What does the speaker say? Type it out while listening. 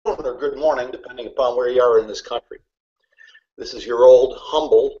good morning, depending upon where you are in this country. This is your old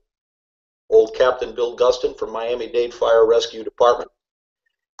humble, old Captain Bill Gustin from Miami-Dade Fire Rescue Department.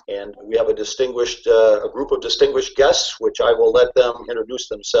 And we have a group of distinguished guests, which I will let them introduce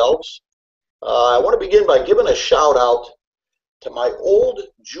themselves. I want to begin by giving a shout out to my old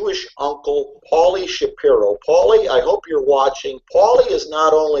Jewish uncle, Paulie Shapiro. Paulie, I hope you're watching. Paulie is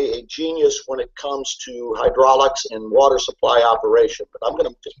not only a genius when it comes to hydraulics and water supply operation, but I'm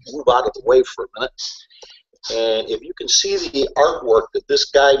going to just move out of the way for a minute. And if you can see the artwork that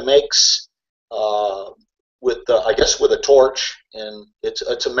this guy makes I guess with a torch, and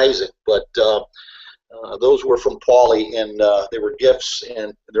it's amazing. But those were from Paulie, and they were gifts,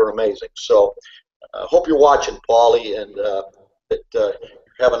 and they're amazing. So I hope you're watching, Paulie, and that you're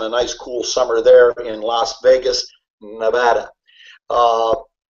having a nice, cool summer there in Las Vegas, Nevada.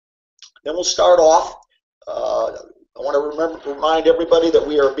 Then we'll start off. I want to remind everybody that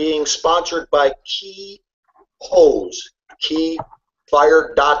we are being sponsored by Key Hose.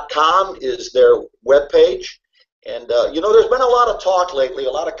 KeyFire.com is their webpage. And, there's been a lot of talk lately,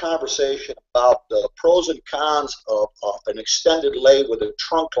 a lot of conversation about the pros and cons of an extended lay with a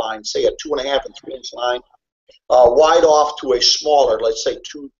trunk line, say a 2.5 and 3 inch line, wide off to a smaller, let's say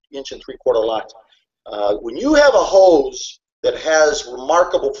 2 inch and 3/4 lines. When you have a hose that has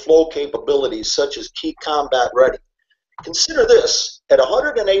remarkable flow capabilities, such as Key Combat Ready, consider this: at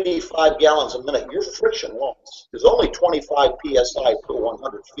 185 gallons a minute, your friction loss is only 25 psi per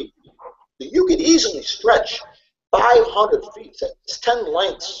 100 feet. You could easily stretch 500 feet. That's 10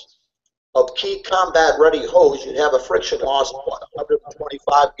 lengths of Key Combat Ready hose. You'd have a friction loss of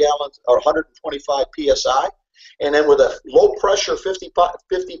 125 gallons or 125 psi. And then with a low pressure 50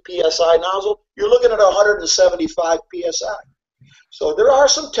 psi nozzle, you're looking at 175 psi. So there are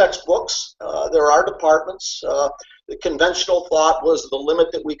some textbooks. There are departments. The conventional thought was the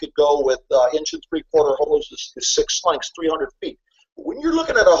limit that we could go with 1 and 3/4 hoses is 6 lengths, 300 feet. When you're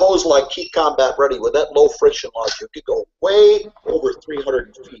looking at a hose like Key Combat Ready with that low friction loss, you could go way over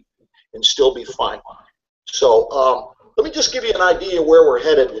 300 feet and still be fine. So let me just give you an idea where we're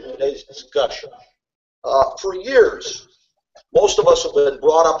headed with today's discussion. For years, most of us have been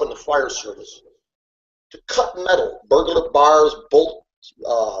brought up in the fire service to cut metal, burglar bars,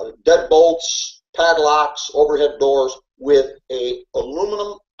 deadbolts, padlocks, overhead doors with a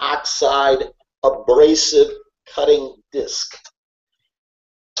aluminum oxide abrasive cutting disc.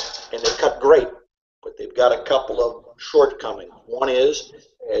 And they cut great, but they've got a couple of shortcomings. One is,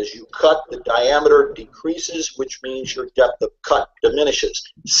 as you cut, the diameter decreases, which means your depth of cut diminishes.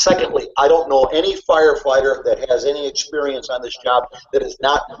 Secondly, I don't know any firefighter that has any experience on this job that has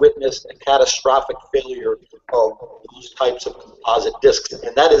not witnessed a catastrophic failure of those types of composite discs.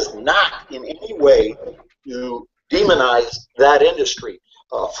 And that is not in any way to demonize that industry.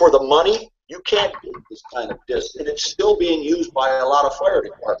 For the money, you can't get this kind of disc, and it's still being used by a lot of fire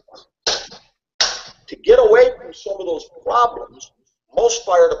departments. To get away from some of those problems, most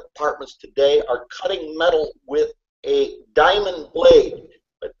fire departments today are cutting metal with a diamond blade.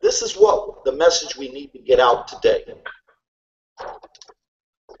 But this is what the message we need to get out today.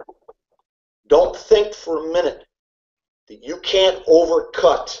 Don't think for a minute that you can't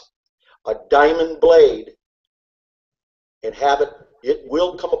overcut a diamond blade and have it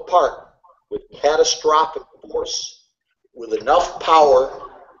will come apart with catastrophic force, with enough power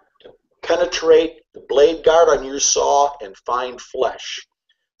to penetrate the blade guard on your saw and find flesh.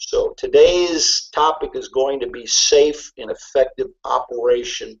 So today's topic is going to be safe and effective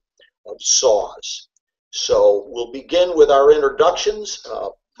operation of saws. So we'll begin with our introductions.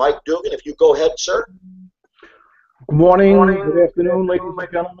 Mike Dugan, if you go ahead, sir. Good morning, good afternoon, ladies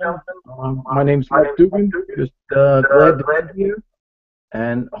and gentlemen. My name's Mike Dugan. Just glad to be here.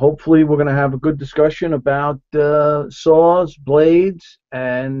 And hopefully we're going to have a good discussion about saws, blades,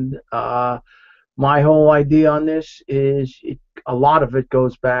 and my whole idea on this is a lot of it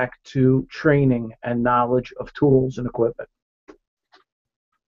goes back to training and knowledge of tools and equipment.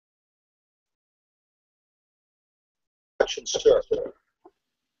 Sir.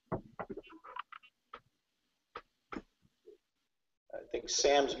 I think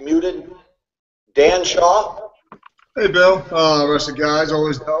Sam's muted. Dan Shaw. Hey Bill, rest of the guys,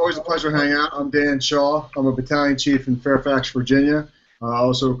 always a pleasure to hang out. I'm Dan Shaw. I'm a battalion chief in Fairfax, Virginia.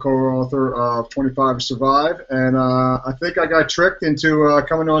 Also co-author of 25 to Survive, and I think I got tricked into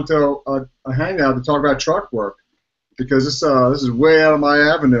coming onto a hangout to talk about truck work because this is way out of my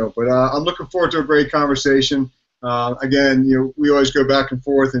avenue. But I'm looking forward to a great conversation. Again, we always go back and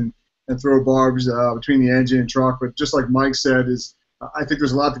forth and throw barbs between the engine and truck, but just like Mike said, I think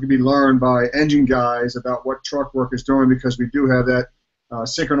there's a lot that can be learned by engine guys about what truck work is doing because we do have that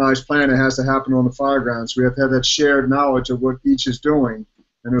synchronized plan that has to happen on the fire ground. So we have to have that shared knowledge of what each is doing.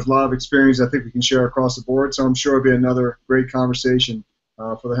 And there's a lot of experience I think we can share across the board. So I'm sure it'll be another great conversation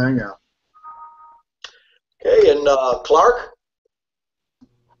for the Hangout. Okay, and Clark?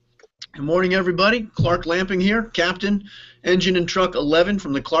 Good morning, everybody. Clark Lamping here, Captain, Engine and Truck 11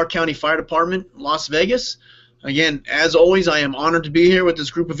 from the Clark County Fire Department, Las Vegas. Again, as always, I am honored to be here with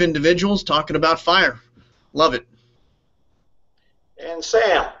this group of individuals talking about fire. Love it. And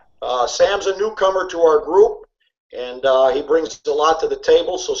Sam. Sam's a newcomer to our group, and he brings a lot to the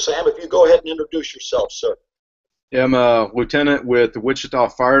table. So, Sam, if you go ahead and introduce yourself, sir. Yeah, I'm a lieutenant with the Wichita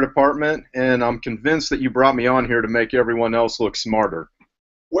Fire Department, and I'm convinced that you brought me on here to make everyone else look smarter.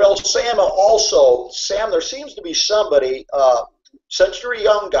 Well, Sam, Sam, there seems to be somebody, since you're a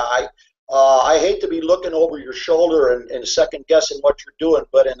young guy, I hate to be looking over your shoulder and second-guessing what you're doing,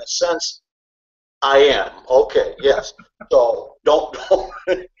 but in a sense, I am. Okay, yes. So, don't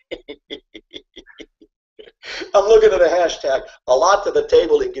I'm looking at a hashtag. A lot to the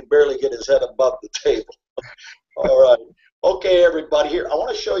table, he can barely get his head above the table. All right. Okay, everybody, here, I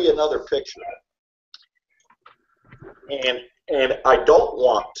want to show you another picture. And I don't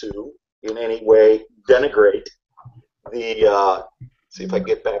want to, in any way, denigrate the, see if I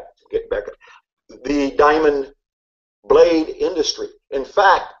get back, the diamond blade industry. In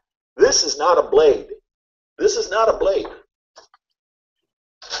fact, this is not a blade. This is not a blade.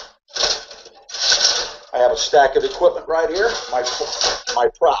 I have a stack of equipment right here, my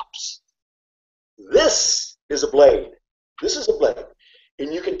props. This is a blade. This is a blade.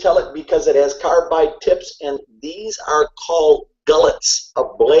 And you can tell it because it has carbide tips, and these are called gullets,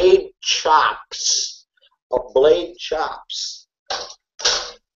 of blade chops. Of blade chops.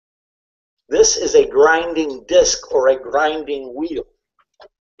 This is a grinding disc or a grinding wheel.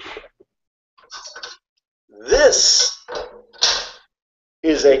 This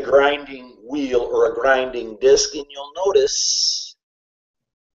is a grinding wheel or a grinding disc, and you'll notice,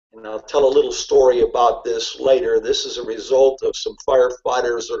 and I'll tell a little story about this later, this is a result of some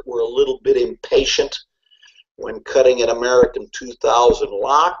firefighters that were a little bit impatient when cutting an American 2000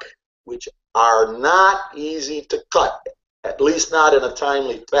 lock, which are not easy to cut, at least not in a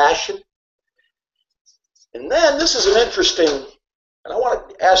timely fashion. And then this is an interesting, and I want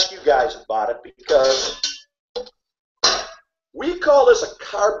to ask you guys about it because we call this a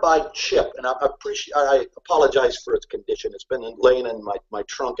carbide chip, and I apologize for its condition. It's been laying in my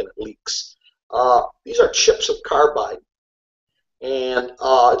trunk and it leaks. These are chips of carbide, and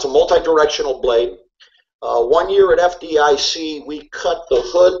it's a multi-directional blade. 1 year at FDIC, we cut the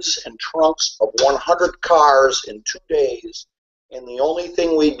hoods and trunks of 100 cars in 2 days, and the only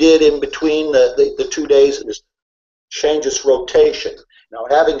thing we did in between the 2 days is change its rotation. Now,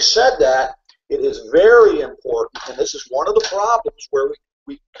 having said that, it is very important, and this is one of the problems where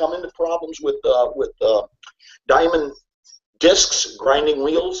we come into problems with diamond discs, grinding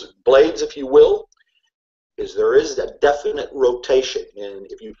wheels, blades, if you will, is there is a definite rotation. And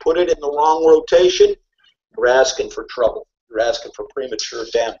if you put it in the wrong rotation, you're asking for trouble. You're asking for premature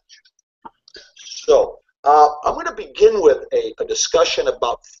damage. So I'm going to begin with a discussion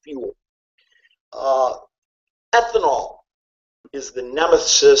about fuel. Ethanol is the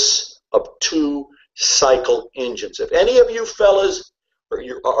nemesis of two-cycle engines. If any of you fellas or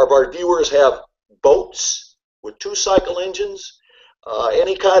of our viewers have boats with two-cycle engines,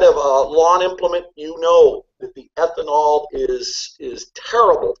 any kind of lawn implement, you know that the ethanol is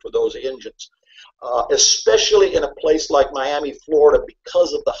terrible for those engines, especially in a place like Miami, Florida,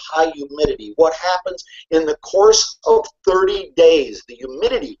 because of the high humidity. What happens in the course of 30 days, the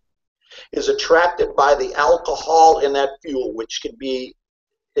humidity is attracted by the alcohol in that fuel, which can be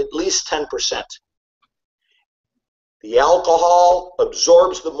at least 10%. The alcohol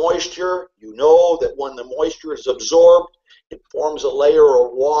absorbs the moisture. You know that when the moisture is absorbed, it forms a layer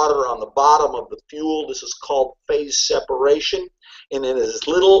of water on the bottom of the fuel. This is called phase separation. And in as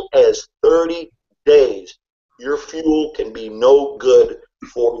little as 30 days, your fuel can be no good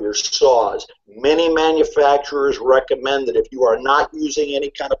for your saws. Many manufacturers recommend that if you are not using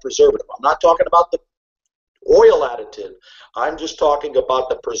any kind of preservative, I'm not talking about the oil additive, I'm just talking about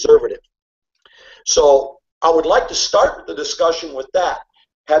the preservative. So I would like to start with the discussion with that.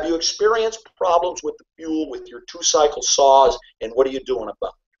 Have you experienced problems with the fuel with your two-cycle saws, and what are you doing about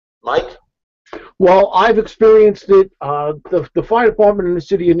it? Mike? Well, I've experienced it. The fire department in the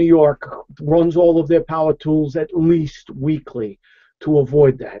city of New York runs all of their power tools at least weekly to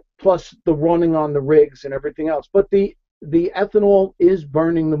avoid that, plus the running on the rigs and everything else. But the ethanol is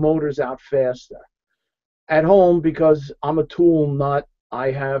burning the motors out faster. At home, because I'm a tool nut,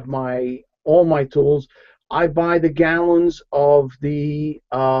 I have all my tools. I buy the gallons of the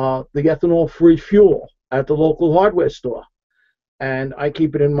ethanol-free fuel at the local hardware store, and I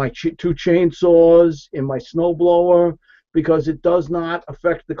keep it in my two chainsaws, in my snowblower, because it does not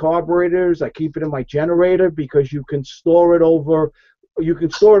affect the carburetors. I keep it in my generator because you can store it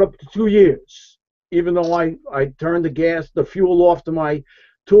up to 2 years, even though I turn the fuel off to my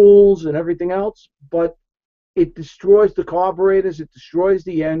tools and everything else, but it destroys the carburetors, it destroys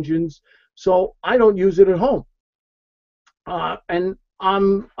the engines, so I don't use it at home. And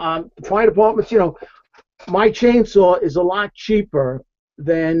fire departments, my chainsaw is a lot cheaper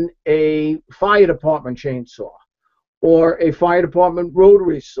than a fire department chainsaw or a fire department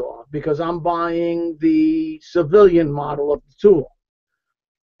rotary saw, because I'm buying the civilian model of the tool.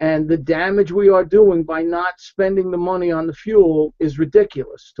 And the damage we are doing by not spending the money on the fuel is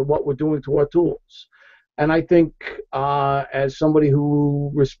ridiculous to what we're doing to our tools. And I think, as somebody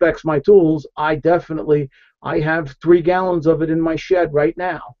who respects my tools, I have 3 gallons of it in my shed right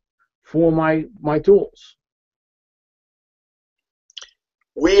now for my tools.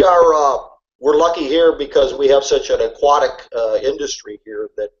 We're lucky here because we have such an aquatic industry here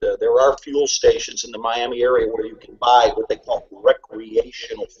that there are fuel stations in the Miami area where you can buy what they call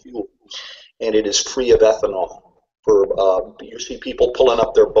recreational fuel, and it is free of ethanol. You see people pulling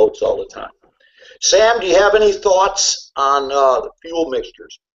up their boats all the time. Sam, do you have any thoughts on the fuel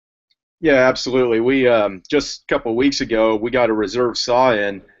mixtures? Yeah, absolutely. We just a couple of weeks ago, we got a reserve saw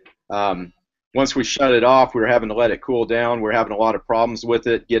in. Once we shut it off, we were having to let it cool down. We were having a lot of problems with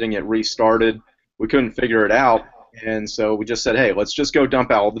it, getting it restarted. We couldn't figure it out, and so we just said, hey, let's just go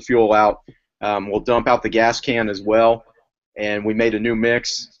dump all the fuel out. We'll dump out the gas can as well, and we made a new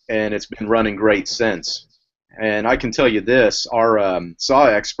mix, and it's been running great since. And I can tell you this, our saw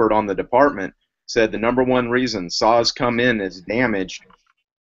expert on the department said the #1 reason saws come in as damaged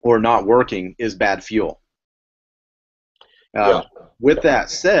or not working is bad fuel. With that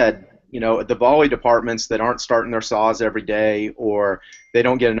said, the volley departments that aren't starting their saws every day, or they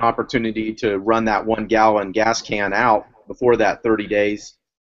don't get an opportunity to run that 1-gallon gas can out before that 30 days,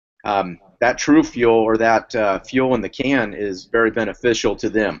 that true fuel or that fuel in the can is very beneficial to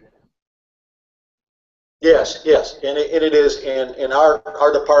them. Yes, and it is, and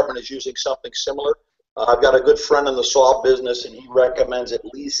our department is using something similar. I've got a good friend in the saw business, and he recommends at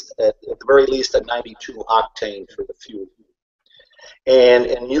the very least a 92 octane for the fuel.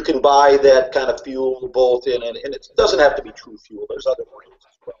 And you can buy that kind of fuel both in, and it doesn't have to be true fuel. There's other brands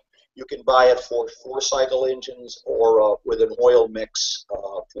as well. You can buy it for 4-cycle engines or with an oil mix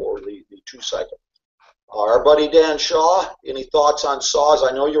for the 2-cycle. Our buddy Dan Shaw, any thoughts on saws?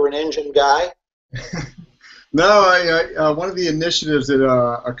 I know you're an engine guy. No, one of the initiatives that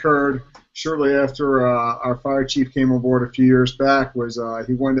occurred shortly after our fire chief came on board a few years back was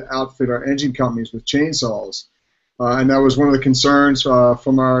he wanted to outfit our engine companies with chainsaws. And that was one of the concerns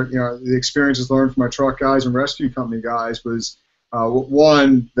from our, the experiences learned from our truck guys and rescue company guys was,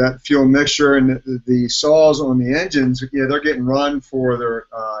 one, that fuel mixture and the saws on the engines, they're getting run for their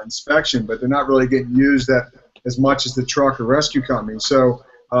inspection, but they're not really getting used as much as the truck or rescue company. So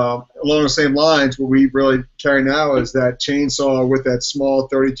along the same lines, what we really carry now is that chainsaw with that small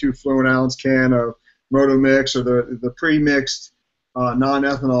 32 fluid ounce can of Moto Mix or the pre-mixed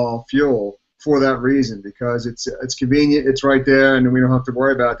non-ethanol fuel, for that reason, because it's convenient, it's right there, and we don't have to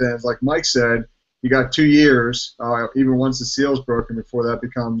worry about that. As like Mike said, you got 2 years, even once the seal's broken, before that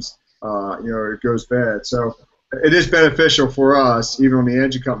becomes, it goes bad. So it is beneficial for us, even on the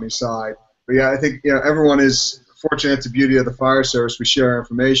engine company side. But yeah, I think everyone is fortunate. It's the beauty of the fire service. We share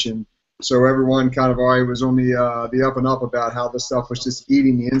information, so everyone kind of already was on the up and up about how this stuff was just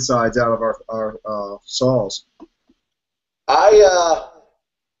eating the insides out of our saws.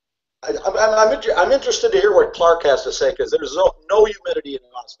 I'm interested to hear what Clark has to say, because there's no humidity in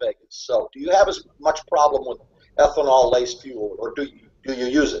Las Vegas. So do you have as much problem with ethanol-laced fuel, or do you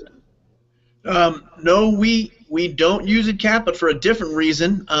use it? No, we don't use it, Cap, but for a different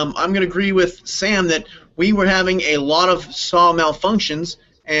reason. I'm going to agree with Sam that we were having a lot of saw malfunctions,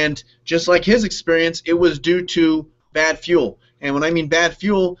 and just like his experience, it was due to bad fuel. And when I mean bad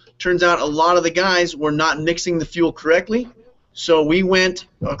fuel, turns out a lot of the guys were not mixing the fuel correctly. So we went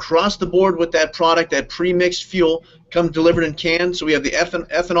across the board with that product, that pre-mixed fuel, comes delivered in cans. So we have the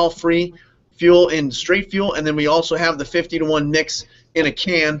ethanol-free fuel in straight fuel, and then we also have the 50-to-1 mix in a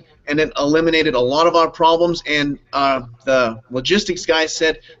can, and it eliminated a lot of our problems. And the logistics guy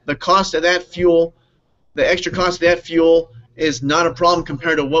said the cost of that fuel, the extra cost of that fuel, is not a problem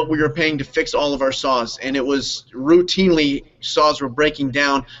compared to what we were paying to fix all of our saws. And it was routinely saws were breaking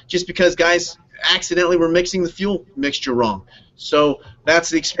down just because guys accidentally were mixing the fuel mixture wrong. So that's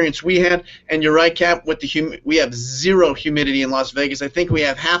the experience we had. And you're right, Cap, with we have zero humidity in Las Vegas. I think we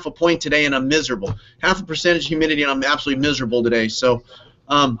have half a point today, and I'm miserable. Half a percentage humidity, and I'm absolutely miserable today. So,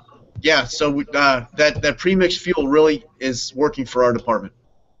 yeah, so that premixed fuel really is working for our department.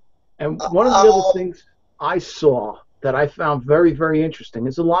 And one of the other things I saw that I found very, very interesting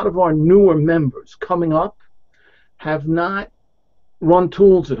is a lot of our newer members coming up have not run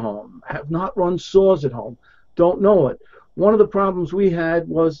tools at home, have not run saws at home, don't know it. One of the problems we had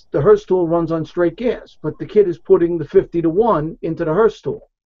was the Hurst tool runs on straight gas, but the kid is putting the 50-to-1 into the Hurst tool.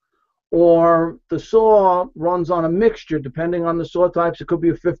 Or the saw runs on a mixture, depending on the saw types. It could be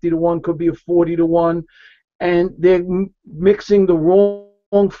a 50-to-1, could be a 40-to-1, and they're mixing the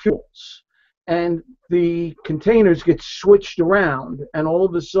wrong fuels. And the containers get switched around, and all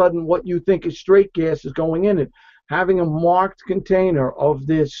of a sudden what you think is straight gas is going in it. Having a marked container of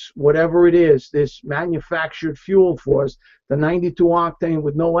this, whatever it is, this manufactured fuel for us, the 92 octane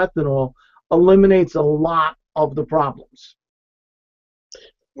with no ethanol, eliminates a lot of the problems.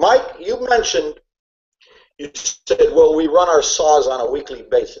 Mike, you said, well, we run our saws on a weekly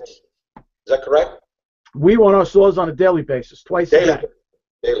basis. Is that correct? We run our saws on a daily basis, twice a day.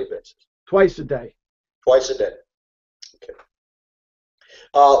 Daily basis. Twice a day. Twice a day. Okay.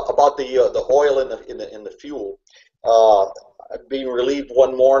 About the oil in the fuel, being relieved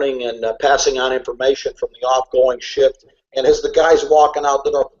one morning and passing on information from the off-going shift, and as the guy's walking out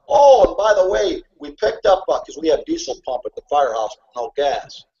the door, oh, and by the way, we picked up because we have diesel pump at the firehouse, no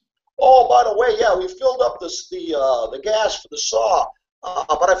gas. Oh, by the way, yeah, we filled up the gas for the saw,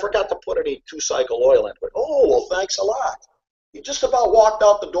 but I forgot to put any 2-cycle oil into it. Oh, well, thanks a lot. He just about walked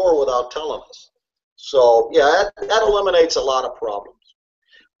out the door without telling us. So yeah, that eliminates a lot of problems.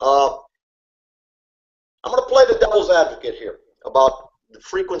 I'm going to play the devil's advocate here about the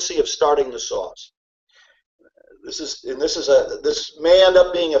frequency of starting the saws. This may end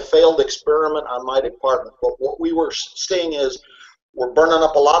up being a failed experiment on my department, but what we were seeing is we're burning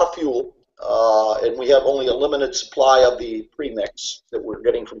up a lot of fuel, and we have only a limited supply of the premix that we're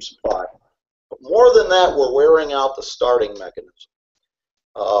getting from supply. But more than that, we're wearing out the starting mechanism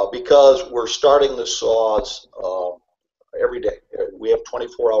because we're starting the saws every day. We have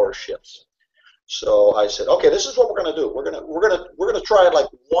 24-hour shifts. So I said, okay, this is what we're going to do. We're going to try it like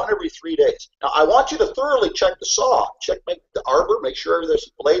 1 every 3 days. Now I want you to thoroughly check the saw, make the arbor, make sure the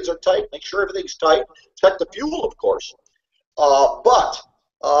blades are tight, make sure everything's tight, check the fuel, of course. But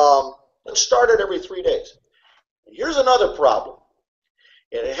let's start it every 3 days. Here's another problem,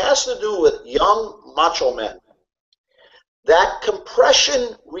 and it has to do with young macho men. That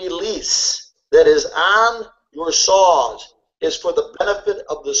compression release that is on your saws is for the benefit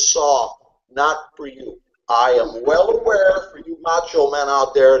of the saw, not for you. I am well aware for you macho men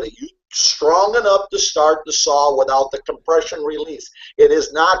out there that you're strong enough to start the saw without the compression release. It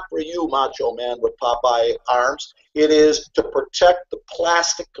is not for you, macho man with Popeye arms. It is to protect the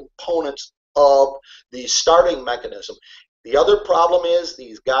plastic components of the starting mechanism. The other problem is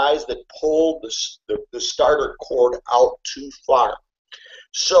these guys that pull the starter cord out too far.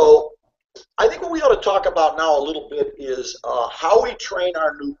 So I think what we ought to talk about now a little bit is how we train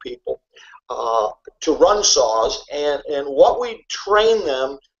our new people to run saws and what we train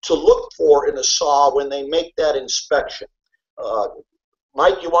them to look for in a saw when they make that inspection.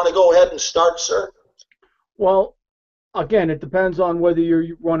 Mike, you want to go ahead and start, sir? Well, again, it depends on whether you're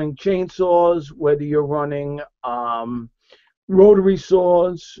running chainsaws, whether you're running rotary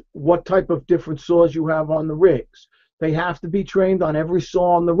saws, what type of different saws you have on the rigs. They have to be trained on every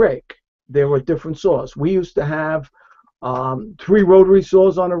saw on the rig. There were different saws. We used to have 3 rotary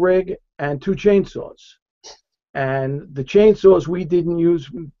saws on a rig and 2 chainsaws. And the chainsaws we didn't use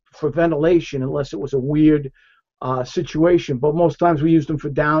for ventilation unless it was a weird situation. But most times we used them for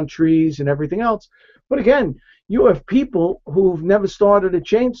down trees and everything else. But again, you have people who've never started a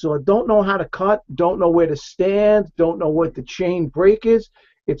chainsaw, don't know how to cut, don't know where to stand, don't know what the chain break is.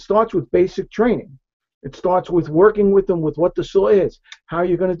 It starts with basic training. It starts with working with them with what the saw is. How are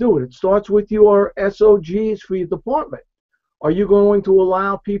you going to do it? It starts with your SOGs for your department. Are you going to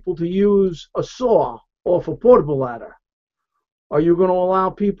allow people to use a saw off a portable ladder? Are you going to allow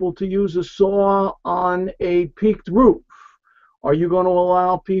people to use a saw on a peaked roof? Are you going to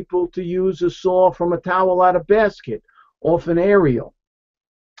allow people to use a saw from a towel ladder basket off an aerial?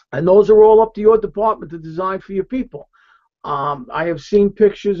 And those are all up to your department to design for your people. I have seen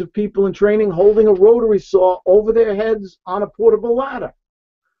pictures of people in training holding a rotary saw over their heads on a portable ladder.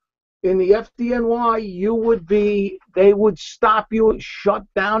 In the FDNY, they would stop you, shut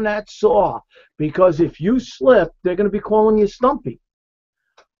down that saw, because if you slip, they're going to be calling you Stumpy.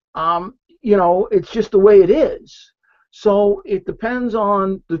 You know, it's just the way it is. So it depends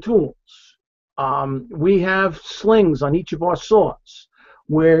on the tools. We have slings on each of our saws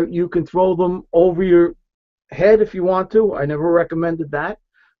where you can throw them over your head if you want to. I never recommended that,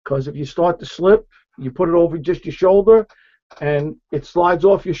 because if you start to slip, you put it over just your shoulder and it slides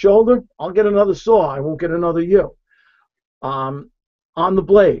off your shoulder, I'll get another saw. I won't get another you. On the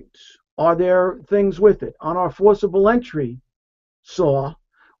blades, are there things with it? On our forcible entry saw,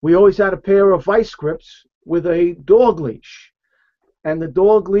 we always had a pair of vice grips with a dog leash, and the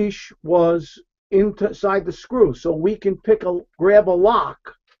dog leash was inside the screw, so we can grab a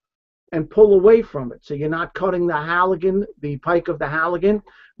lock and pull away from it. So you're not cutting the Halligan, the pike of the Halligan.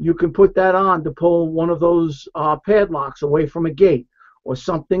 You can put that on to pull one of those padlocks away from a gate or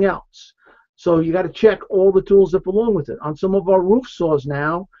something else. So you got to check all the tools that belong with it. On some of our roof saws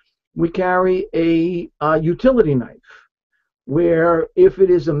now, we carry a utility knife, where if it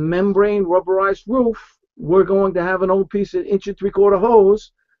is a membrane rubberized roof, we're going to have an old piece of 1 3/4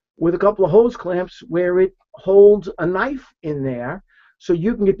 hose with a couple of hose clamps where it holds a knife in there, so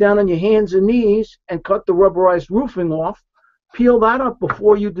you can get down on your hands and knees and cut the rubberized roofing off, peel that up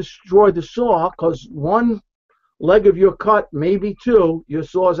before you destroy the saw, because one leg of your cut, maybe two, your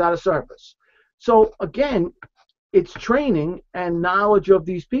saw's out of service. So again, it's training and knowledge of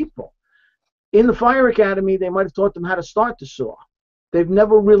these people. In the fire academy, they might have taught them how to start the saw. They've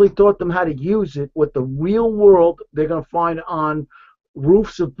never really taught them how to use it with the real world they're going to find on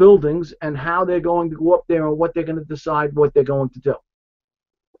roofs of buildings, and how they're going to go up there and what they're going to decide what they're going to do.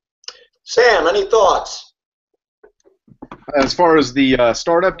 Sam, any thoughts? As far as the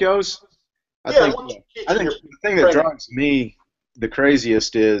startup goes, I think the thing that drives me the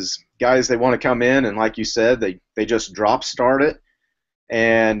craziest is guys, they want to come in and, like you said, they just drop start it,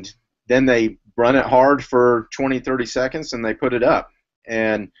 and then they run it hard for 20, 30 seconds and they put it up.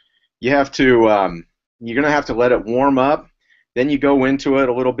 And you have to, you're going to have to let it warm up. Then you go into it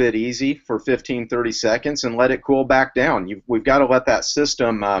a little bit easy for 15, 30 seconds and let it cool back down. We've got to let that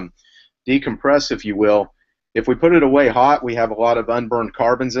system decompress, if you will. If we put it away hot, we have a lot of unburned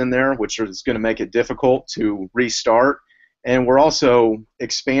carbons in there, which is going to make it difficult to restart. And we're also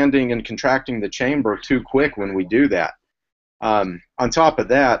expanding and contracting the chamber too quick when we do that. On top of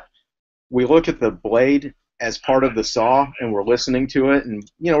that, we look at the blade as part of the saw, and we're listening to it, and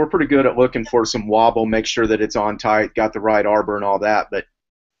we're pretty good at looking for some wobble, make sure that it's on tight, got the right arbor and all that, but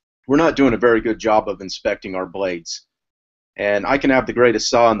we're not doing a very good job of inspecting our blades. And I can have the greatest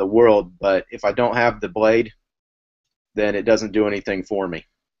saw in the world, but if I don't have the blade, then it doesn't do anything for me.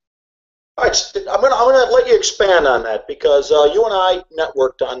 All right, I'm gonna let you expand on that, because you and I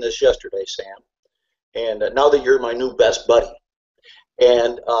networked on this yesterday, Sam, and now that you're my new best buddy,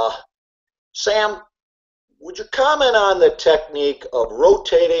 and Sam, would you comment on the technique of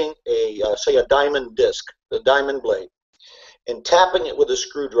rotating say a diamond disc, the diamond blade, and tapping it with a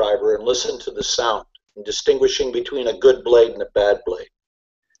screwdriver and listen to the sound and distinguishing between a good blade and a bad blade?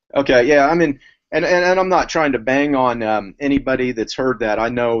 Okay, yeah, I mean, and I'm not trying to bang on anybody that's heard that. I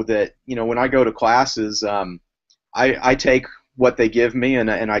know that, when I go to classes, I take what they give me and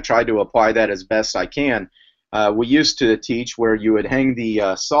I try to apply that as best I can. We used to teach where you would hang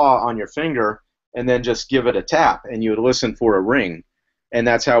the saw on your finger and then just give it a tap, and you would listen for a ring. And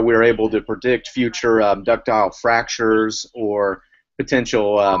that's how we were able to predict future ductile fractures or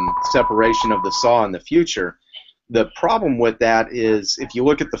potential separation of the saw in the future. The problem with that is, if you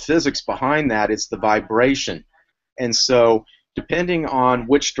look at the physics behind that, it's the vibration. And so depending on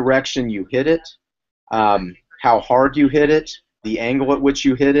which direction you hit it, how hard you hit it, the angle at which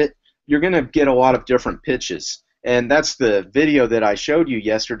you hit it, you're going to get a lot of different pitches. And that's the video that I showed you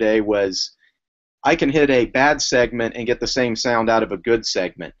yesterday. Was I can hit a bad segment and get the same sound out of a good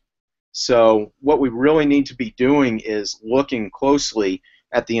segment. So what we really need to be doing is looking closely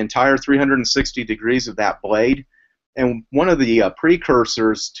at the entire 360 degrees of that blade. And one of the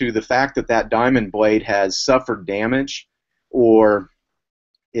precursors to the fact that that diamond blade has suffered damage or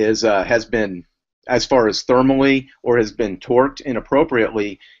has been, as far as thermally, or has been torqued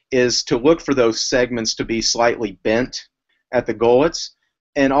inappropriately, is to look for those segments to be slightly bent at the gullets,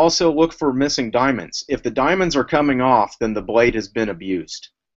 and also look for missing diamonds. If the diamonds are coming off, then the blade has been abused,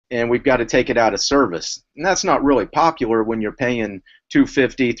 and we've got to take it out of service. And that's not really popular when you're paying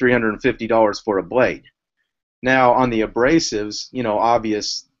 $250, $350 for a blade. Now, on the abrasives,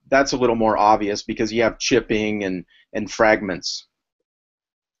 obvious, that's a little more obvious because you have chipping and fragments.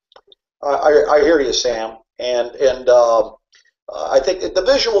 I hear you, Sam, and I think the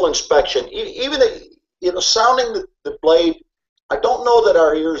visual inspection, even sounding the blade. I don't know that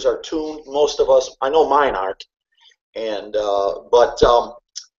our ears are tuned. Most of us, I know mine aren't, and but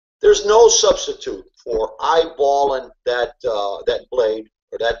there's no substitute for eyeballing that that blade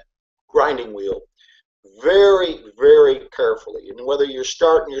or that grinding wheel very, very carefully. And whether you're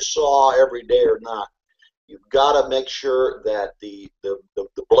starting your saw every day or not, you've got to make sure that the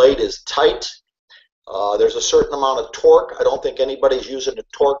blade is tight. There's a certain amount of torque. I don't think anybody's using a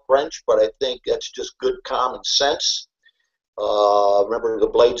torque wrench, but I think that's just good common sense. Remember, the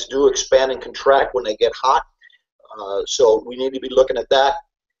blades do expand and contract when they get hot, so we need to be looking at that.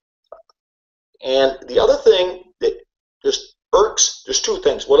 And the other thing that just irks, there's two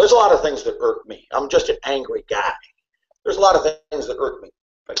things. Well, there's a lot of things that irk me. I'm just an angry guy. There's a lot of things that irk me,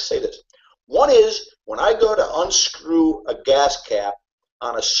 if I can say this. One is when I go to unscrew a gas cap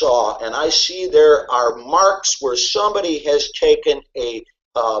on a saw and I see there are marks where somebody has taken a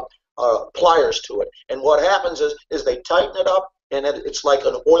pliers to it. And what happens is they tighten it up, and it's like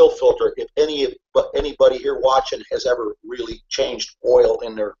an oil filter. If anybody here watching has ever really changed oil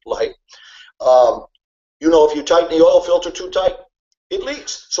in their life, you know, if you tighten the oil filter too tight, it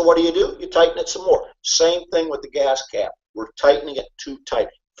leaks. So what do? You tighten it some more. Same thing with the gas cap. We're tightening it too tight,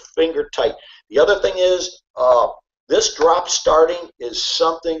 finger tight. The other thing is this drop starting is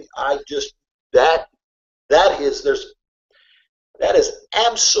something that is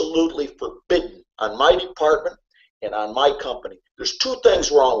absolutely forbidden on my department and on my company. There's two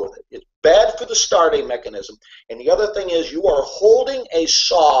things wrong with it. It's bad for the starting mechanism, and the other thing is you are holding a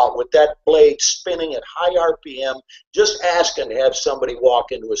saw with that blade spinning at high RPM, just asking to have somebody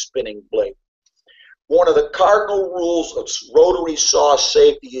walk into a spinning blade. One of the cardinal rules of rotary saw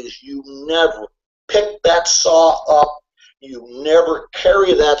safety is you never pick that saw up, you never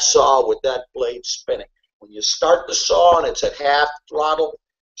carry that saw with that blade spinning. When you start the saw and it's at half throttle,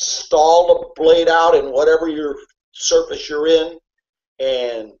 stall the blade out in whatever your surface you're in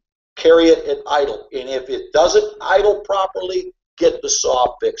and carry it at idle. And if it doesn't idle properly, get the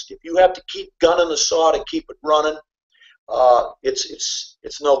saw fixed. If you have to keep gunning the saw to keep it running,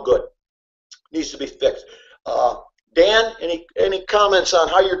 it's no good. It needs to be fixed. Dan, any comments on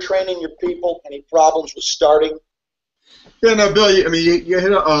how you're training your people? Any problems with starting? Yeah, no, Bill, I mean, you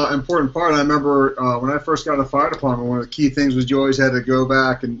hit an important part. I remember when I first got in the fire department, one of the key things was you always had to go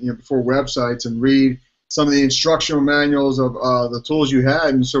back and, before websites and read some of the instructional manuals of the tools you had.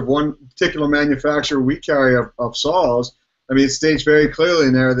 And so one particular manufacturer we carry of saws, I mean, it states very clearly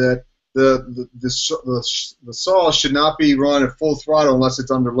in there that the saw should not be run at full throttle unless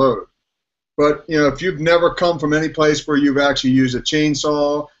it's under load. But, if you've never come from any place where you've actually used a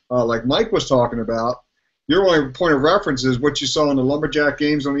chainsaw, like Mike was talking about, your only point of reference is what you saw in the lumberjack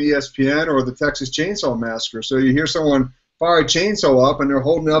games on ESPN or the Texas Chainsaw Massacre. So you hear someone fire a chainsaw up and they're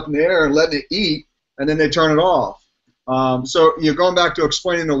holding it up in the air and letting it eat, and then they turn it off. So going back to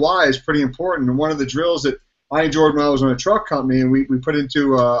explaining the why is pretty important. And one of the drills that I enjoyed when I was on a truck company and we put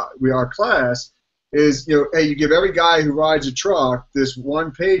into our class is, hey, you give every guy who rides a truck this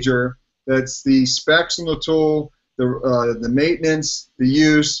one pager that's the specs on the tool, the maintenance, the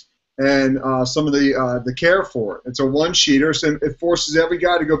use, and some of the care for it. It's a one-sheeter, so it forces every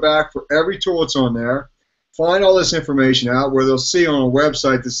guy to go back for every tool that's on there, find all this information out, where they'll see on a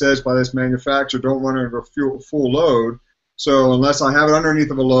website that says by this manufacturer, don't run it under full load. So unless I have it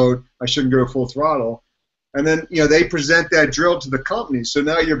underneath of a load, I shouldn't go full throttle. And then they present that drill to the company. So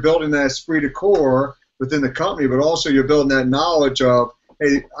now you're building that esprit de corps within the company, but also you're building that knowledge of,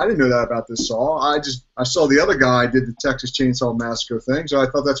 hey, I didn't know that about this saw. I saw the other guy did the Texas Chainsaw Massacre thing, so I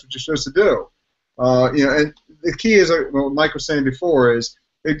thought that's what you're supposed to do. And the key is, what Mike was saying before, is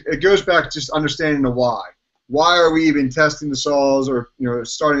it goes back to just understanding the why. Why are we even testing the saws or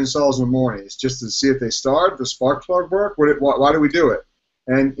starting the saws in the morning? It's just to see if they start, the spark plug work. Why do we do it?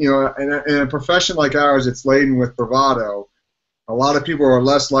 And in a profession like ours, it's laden with bravado. A lot of people are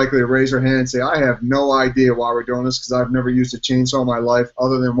less likely to raise their hand and say, I have no idea why we're doing this because I've never used a chainsaw in my life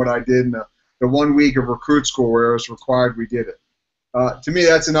other than what I did in the 1 week of recruit school where it was required we did it. To me,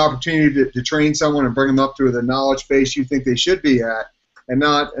 that's an opportunity to train someone and bring them up to the knowledge base you think they should be at, and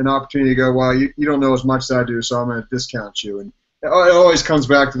not an opportunity to go, well, you don't know as much as I do, so I'm going to discount you. And it always comes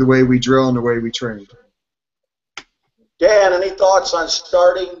back to the way we drill and the way we train. Dan, any thoughts on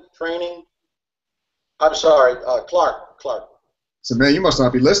starting, training? I'm sorry, Clark. So, man, you must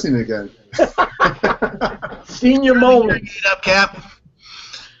not be listening again. Senior moment. Get up, Cap.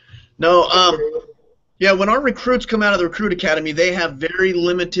 No, yeah, when our recruits come out of the recruit academy, they have very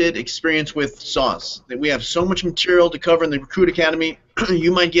limited experience with saws. We have so much material to cover in the recruit academy.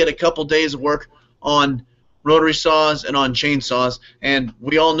 You might get a couple days of work on rotary saws and on chainsaws, and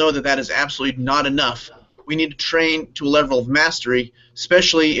we all know that that is absolutely not enough. We need to train to a level of mastery,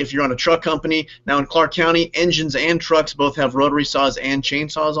 especially if you're on a truck company. Now in Clark County, engines and trucks both have rotary saws and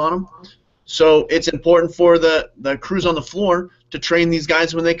chainsaws on them. So it's important for the crews on the floor to train these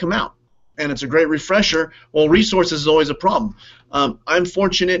guys when they come out. And it's a great refresher. Well, resources is always a problem. I'm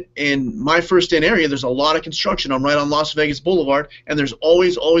fortunate in my first in area, there's a lot of construction. I'm right on Las Vegas Boulevard, and there's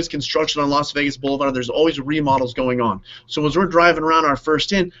always construction on Las Vegas Boulevard. There's always remodels going on. So as we're driving around our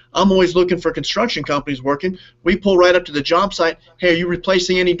first in, I'm always looking for construction companies working. We pull right up to the job site. Hey, are you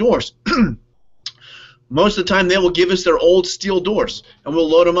replacing any doors? Most of the time, they will give us their old steel doors, and we'll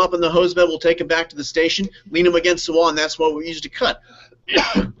load them up in the hose bed. We'll take them back to the station, lean them against the wall, and that's what we use to cut.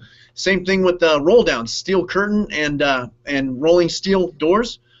 Same thing with the roll down, steel curtain and rolling steel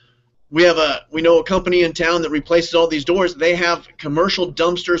doors. We know a company in town that replaces all these doors. They have commercial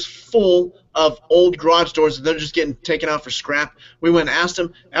dumpsters full of old garage doors that they're just getting taken out for scrap. We went and asked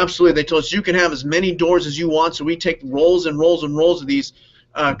them. Absolutely, they told us you can have as many doors as you want. So we take rolls and rolls and rolls of these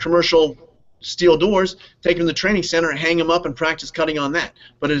commercial steel doors, take them to the training center and hang them up and practice cutting on that.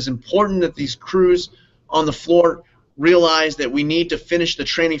 But it is important that these crews on the floor realize that we need to finish the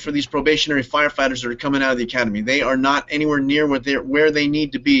training for these probationary firefighters that are coming out of the academy. They are not anywhere near where they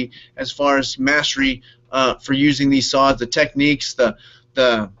need to be as far as mastery for using these saws, the techniques, the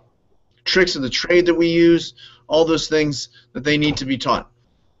tricks of the trade that we use, all those things that they need to be taught.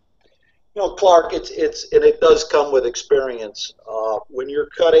 You know, Clark, and it does come with experience. When you're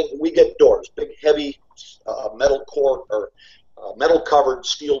cutting, we get doors, big, heavy metal covered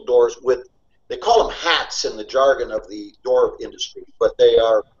steel doors with, they call them hats in the jargon of the door industry, but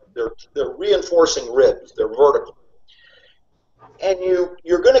they're reinforcing ribs. They're vertical, and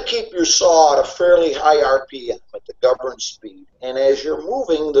you're going to keep your saw at a fairly high RPM at the governed speed. And as you're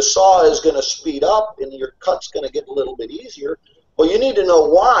moving, the saw is going to speed up, and your cut's going to get a little bit easier. Well, you need to know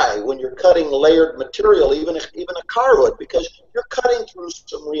why when you're cutting layered material, even a car hood, because you're cutting through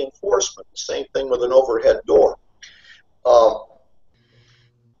some reinforcement. The same thing with an overhead door.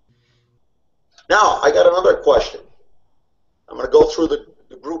 Now, I got another question. I'm going to go through the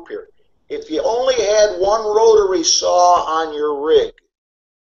group here. If you only had one rotary saw on your rig,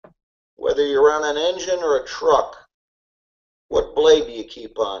 whether you're on an engine or a truck, what blade do you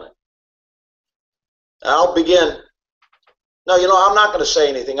keep on it? I'll begin. No, you know, I'm not going to say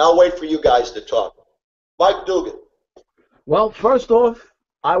anything. I'll wait for you guys to talk. Mike Dugan. Well, first off,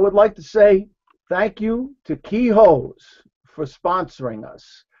 I would like to say thank you to Key Hose for sponsoring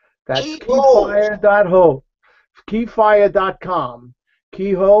us. That's keyfire.com.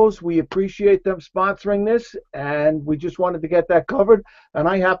 Key Hose, we appreciate them sponsoring this, and we just wanted to get that covered. And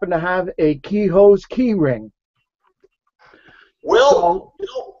I happen to have a Key Hose key ring. Well, so, you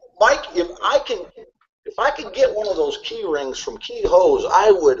know, Mike, if I could get one of those key rings from Key Hose,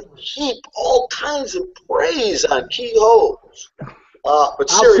 I would heap all kinds of praise on Key Hose.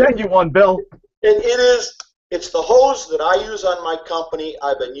 But I'll send you one, Bill. It's the hose that I use on my company.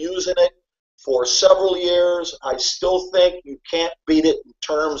 I've been using it for several years. I still think you can't beat it in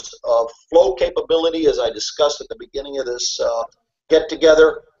terms of flow capability, as I discussed at the beginning of this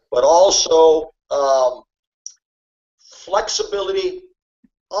get-together, but also flexibility,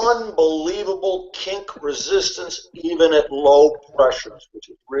 unbelievable kink resistance, even at low pressures, which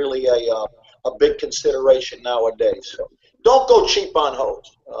is really a big consideration nowadays. So don't go cheap on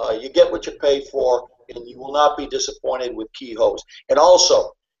hose. You get what you pay for, and you will not be disappointed with Key Hose. And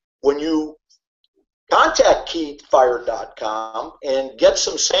also, when you contact keyfire.com and get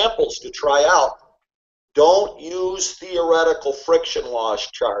some samples to try out, don't use theoretical friction loss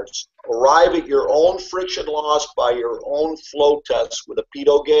charts. Arrive at your own friction loss by your own flow tests with a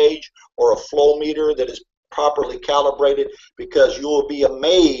pitot gauge or a flow meter that is properly calibrated, because you will be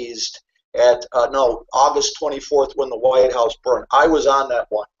amazed at, August 24th when the White House burned. I was on that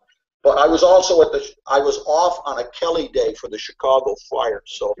one. But I was also I was off on a Kelly day for the Chicago fire,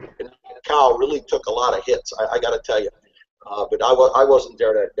 so and Cal really took a lot of hits. I got to tell you, but I wasn't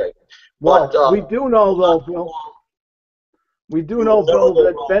there that day. Well, but, we do know though, Bill. We do know, Bill,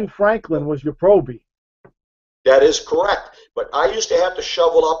 that Ben Franklin was your probie. That is correct. But I used to have to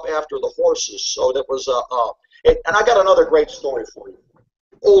shovel up after the horses, so that was and I got another great story for you.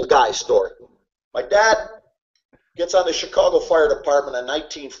 Old guy story. My dad gets on the Chicago Fire Department in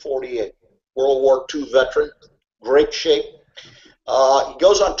 1948. World War II veteran, great shape. He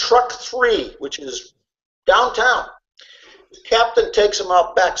goes on Truck 3, which is downtown. The captain takes him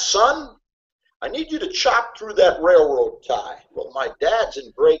out back. Son, I need you to chop through that railroad tie. Well, my dad's in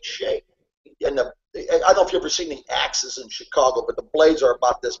great shape. And I don't know if you've ever seen the axes in Chicago, but the blades are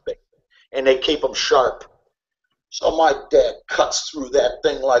about this big, and they keep them sharp. So my dad cuts through that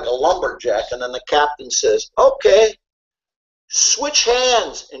thing like a lumberjack, and then the captain says, okay, switch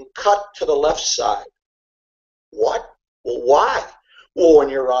hands and cut to the left side. What? Well, why? Well, when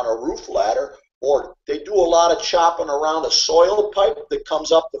you're on a roof ladder, or they do a lot of chopping around a soil pipe that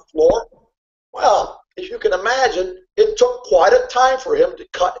comes up the floor, well, as you can imagine, it took quite a time for him to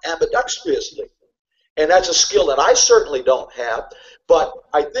cut ambidextrously. And that's a skill that I certainly don't have, but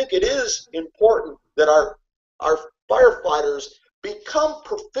I think it is important that our firefighters become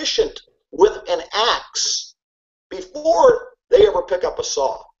proficient with an axe before they ever pick up a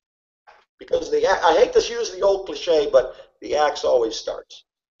saw. Because I hate to use the old cliche, but the axe always starts.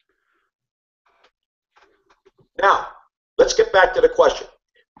 Now, let's get back to the question.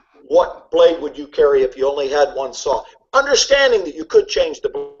 What blade would you carry if you only had one saw? Understanding that you could change the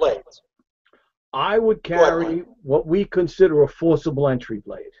blades. I would carry what we consider a forcible entry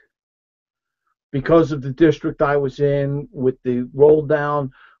blade. Because of the district I was in, with the roll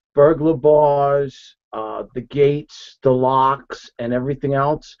down burglar bars, the gates, the locks, and everything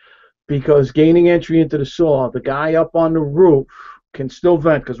else, because gaining entry into the saw, the guy up on the roof can still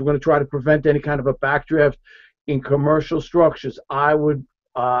vent, because we're going to try to prevent any kind of a backdraft in commercial structures. I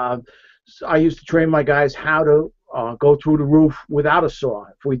used to train my guys how to go through the roof without a saw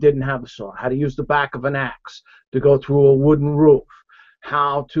if we didn't have a saw, how to use the back of an axe to go through a wooden roof,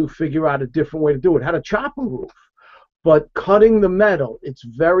 how to figure out a different way to do it, how to chop a roof. But cutting the metal, it's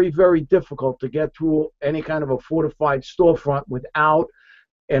very, very difficult to get through any kind of a fortified storefront without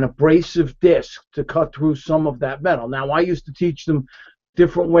an abrasive disc to cut through some of that metal. Now, I used to teach them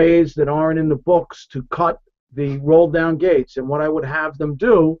different ways that aren't in the books to cut the roll-down gates, and what I would have them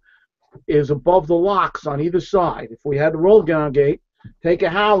do is above the locks on either side, if we had a roll-down gate, take a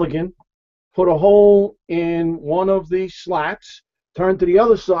Halligan, put a hole in one of the slats, turn to the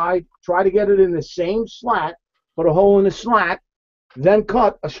other side, try to get it in the same slat, put a hole in the slat, then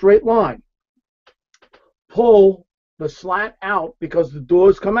cut a straight line. Pull the slat out because the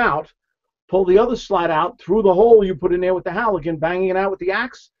doors come out, pull the other slat out through the hole you put in there with the Halligan, banging it out with the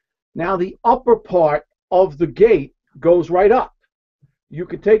axe. Now the upper part of the gate goes right up. You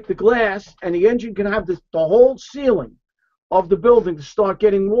could take the glass, and the engine can have the whole ceiling of the building to start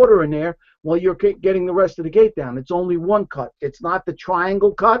getting water in there while you're getting the rest of the gate down. It's only one cut. It's not the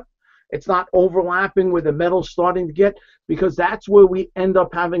triangle cut. It's not overlapping where the metal's starting to get, because that's where we end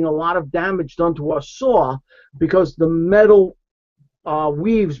up having a lot of damage done to our saw, because the metal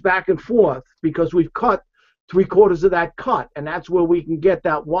weaves back and forth because we've cut 3/4 of that cut, and that's where we can get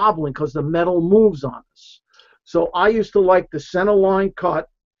that wobbling because the metal moves on us. So I used to like the center line cut,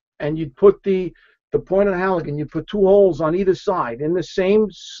 and you'd put the point of the Halligan, you put 2 holes on either side in the same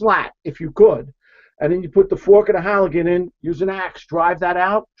slat if you could, and then you put the fork of the Halligan in, use an axe, drive it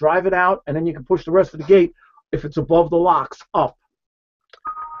out, and then you can push the rest of the gate, if it's above the locks, up.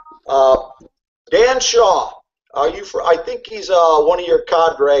 Dan Shaw, I think he's one of your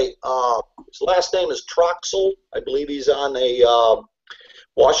cadre. His last name is Troxel. I believe he's on a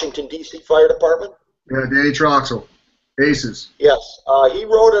Washington, D.C. Fire Department. Yeah, Danny Troxel. Aces. Yes. He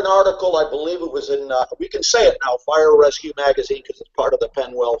wrote an article, I believe it was in, we can say it now, Fire Rescue Magazine, because it's part of the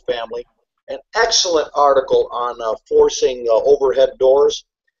Penwell family. An excellent article on forcing overhead doors,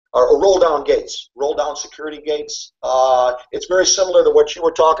 or roll-down gates, roll-down security gates. It's very similar to what you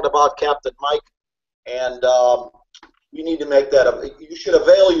were talking about, Captain Mike, and you need to make that, you should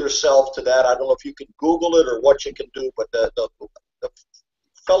avail yourself to that. I don't know if you can Google it or what you can do, but the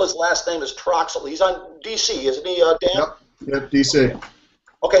fellow's last name is Troxel. He's on D.C., isn't he, Dan? Yep, D.C.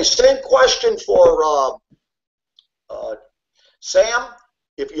 Okay, same question for Sam.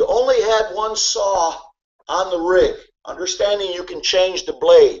 If you only had one saw on the rig, understanding you can change the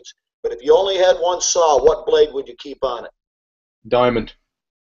blades, but if you only had one saw, what blade would you keep on it? Diamond.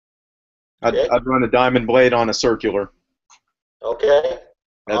 I'd run a diamond blade on a circular. Okay.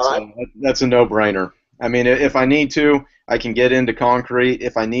 That's a no-brainer. I mean, if I need to, I can get into concrete.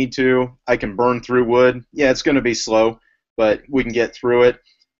 If I need to, I can burn through wood. Yeah, it's going to be slow, but we can get through it.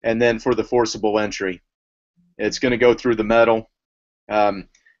 And then for the forcible entry, it's going to go through the metal.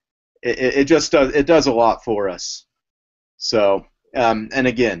 It just does a lot for us. So, and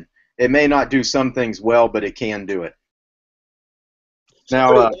again, it may not do some things well, but it can do it.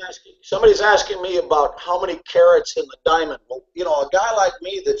 Now, somebody's asking me about how many carats in the diamond. Well, you know, a guy like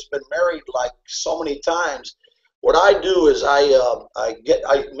me that's been married like so many times, what I do is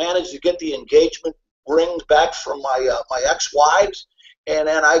I manage to get the engagement rings back from my ex-wives, and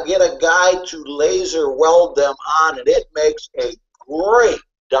then I get a guy to laser weld them on, and it makes a great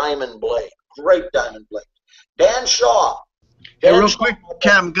diamond blade. Great diamond blade. Dan Shaw. Hey, real quick,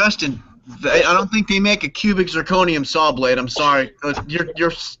 Captain Gustin. I don't think they make a cubic zirconium saw blade. I'm sorry.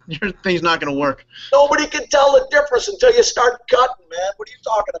 Your thing's not going to work. Nobody can tell the difference until you start cutting, man. What are you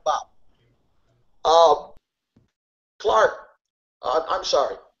talking about? Clark, I'm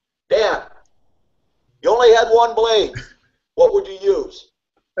sorry. Dan, you only had one blade. What would you use?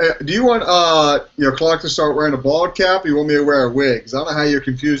 Do you want Clark to start wearing a bald cap, or you want me to wear a wig? 'Cause I don't know how you're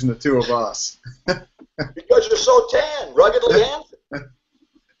confusing the two of us. Because you're so tan, ruggedly handsome.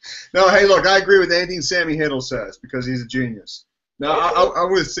 No, hey, look, I agree with anything Sammy Hiddle says because he's a genius. No,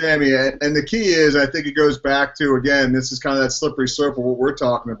 I'm with Sammy, and the key is I think it goes back to, again, this is kind of that slippery slope of what we're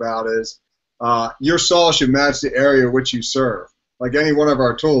talking about is your saw should match the area which you serve, like any one of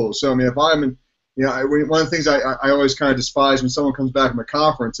our tools. So, I mean, if I'm in, one of the things I always kind of despise when someone comes back from a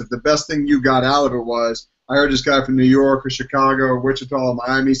conference, if the best thing you got out of it was, I heard this guy from New York or Chicago or Wichita or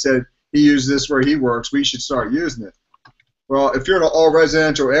Miami said he used this where he works, we should start using it. Well, if you're in an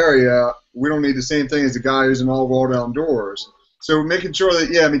all-residential area, we don't need the same thing as the guy who's in all-world outdoors. So making sure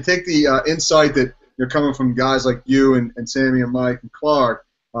that, take the insight that you're coming from guys like you and Sammy and Mike and Clark,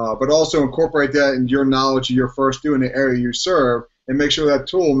 but also incorporate that in your knowledge of your first do in the area you serve, and make sure that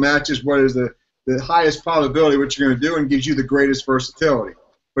tool matches what is the highest probability what you're going to do and gives you the greatest versatility.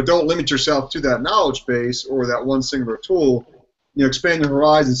 But don't limit yourself to that knowledge base or that one singular tool. Expand your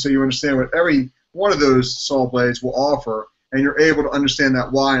horizon so you understand what every one of those saw blades will offer, and you're able to understand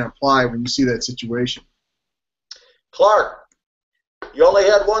that why and apply when you see that situation. Clark, you only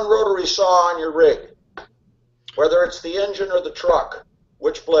had one rotary saw on your rig. Whether it's the engine or the truck,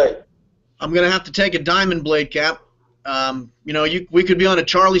 which blade? I'm going to have to take a diamond blade, Cap. We could be on a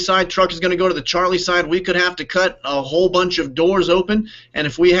Charlie side, truck is going to go to the Charlie side, we could have to cut a whole bunch of doors open, and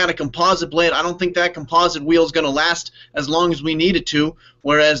if we had a composite blade, I don't think that composite wheel is going to last as long as we need it to,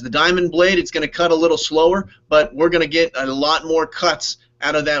 whereas the diamond blade, it's going to cut a little slower, but we're going to get a lot more cuts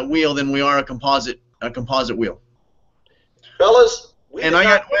out of that wheel than we are a composite wheel. Fellas,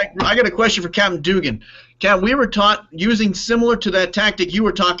 I got a question for Captain Dugan. Cap, we were taught using similar to that tactic you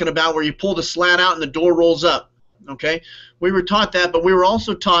were talking about where you pull the slat out and the door rolls up. Okay, we were taught that, but we were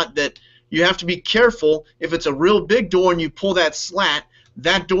also taught that you have to be careful if it's a real big door and you pull that slat,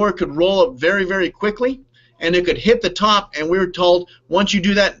 that door could roll up very, very quickly and it could hit the top, and we were told once you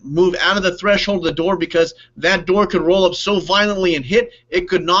do that, move out of the threshold of the door because that door could roll up so violently and hit, it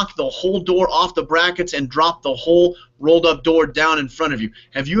could knock the whole door off the brackets and drop the whole rolled up door down in front of you.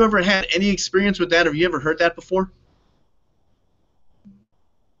 Have you ever had any experience with that? Have you ever heard that before?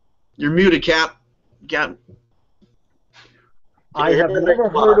 You're muted, Cap. I have never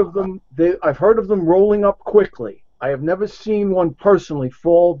heard of them. I've heard of them rolling up quickly. I have never seen one personally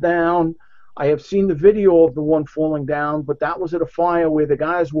fall down. I have seen the video of the one falling down, but that was at a fire where the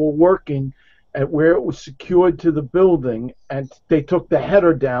guys were working at where it was secured to the building, and they took the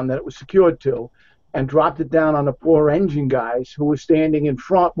header down that it was secured to and dropped it down on the poor engine guys who were standing in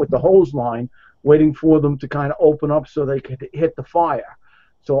front with the hose line waiting for them to kind of open up so they could hit the fire.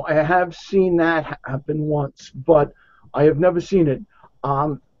 So I have seen that happen once, but I have never seen it.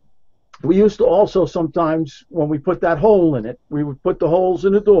 We used to also sometimes, when we put that hole in it, we would put the holes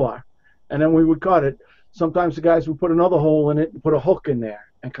in the door, and then we would cut it. Sometimes the guys would put another hole in it and put a hook in there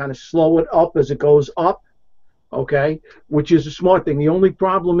and kind of slow it up as it goes up, okay, which is a smart thing. The only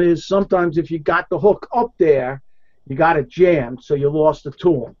problem is sometimes if you got the hook up there, you got it jammed, so you lost the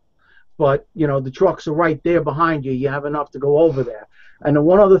tool. But, the trucks are right there behind you. You have enough to go over there. And the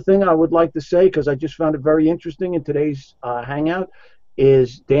one other thing I would like to say, because I just found it very interesting in today's Hangout,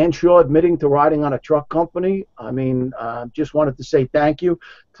 is Dan Shaw admitting to riding on a truck company. I mean, just wanted to say thank you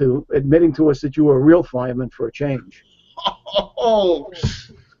to admitting to us that you were a real fireman for a change. Oh.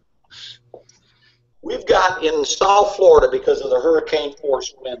 We've got in South Florida, because of the hurricane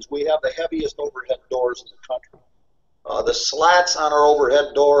force winds, we have the heaviest overhead doors in the country. The slats on our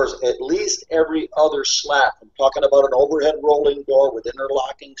overhead doors, at least every other slat, I'm talking about an overhead rolling door with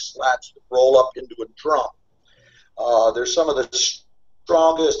interlocking slats that roll up into a drum. They're some of the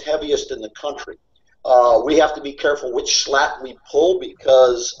strongest, heaviest in the country. We have to be careful which slat we pull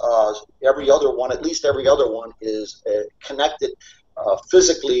because every other one, at least every other one, is connected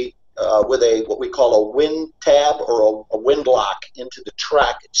physically with what we call a wind tab or a wind lock into the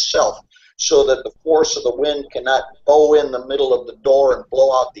track itself, so that the force of the wind cannot bow in the middle of the door and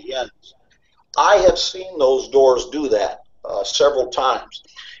blow out the ends. I have seen those doors do that several times.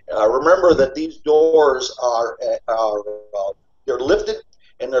 Remember that these doors they're lifted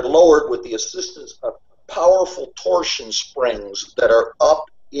and they're lowered with the assistance of powerful torsion springs that are up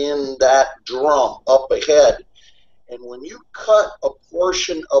in that drum, up ahead. And when you cut a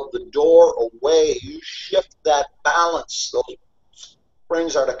portion of the door away, you shift that balance. Those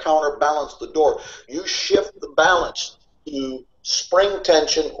springs are to counterbalance the door. You shift the balance to spring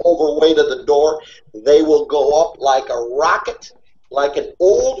tension over weight of the door. They will go up like a rocket, like an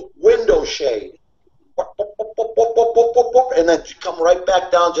old window shade. boop, boop, boop, boop, boop, and then come right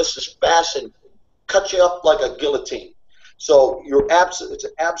back down just as fast and cut you up like a guillotine. So it's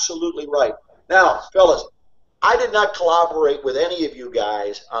absolutely right. Now, fellas, I did not collaborate with any of you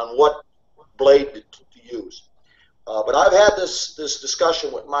guys on what blade to use. But I've had this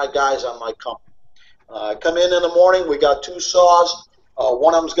discussion with my guys on my company. I come in the morning, we got two saws.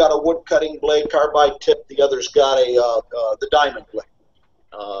 One of them's got a wood cutting blade, carbide tip. The other's got the diamond blade.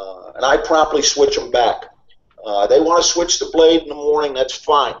 And I promptly switch them back. They want to switch the blade in the morning, that's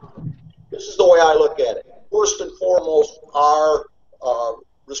fine. This is the way I look at it. First and foremost, our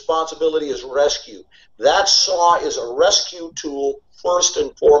responsibility is rescue. That saw is a rescue tool first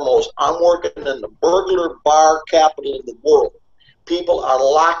and foremost. I'm working in the burglar bar capital of the world. People are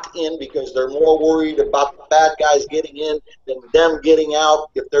locked in because they're more worried about the bad guys getting in than them getting out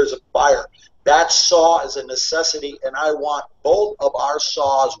if there's a fire. That saw is a necessity, and I want both of our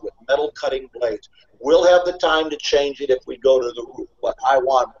saws with metal cutting blades. We'll have the time to change it if we go to the roof, but I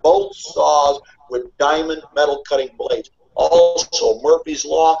want both saws with diamond metal cutting blades. Also, Murphy's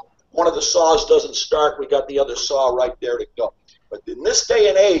Law, one of the saws doesn't start, we got the other saw right there to go. But in this day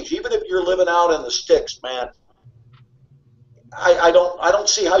and age, even if you're living out in the sticks, man, I don't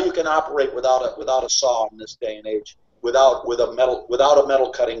see how you can operate without a saw in this day and age, without a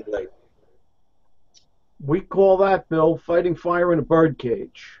metal cutting blade. We call that, Bill, fighting fire in a bird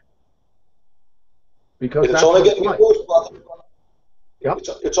cage. Because it's only going to get worse, brother. Yep.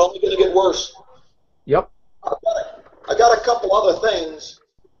 It's only going to get worse. Yep. I got a couple other things.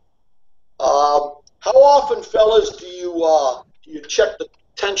 How often, fellas, do you check the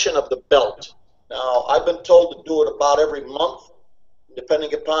tension of the belt? Now, I've been told to do it about every month,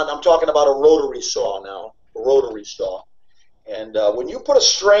 depending upon, I'm talking about a rotary saw now, a rotary saw. And when you put a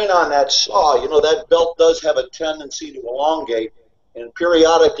strain on that saw, you know, that belt does have a tendency to elongate, and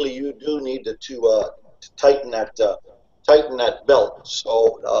periodically you do need to tighten that belt.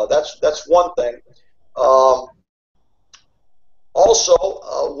 So that's one thing. Also,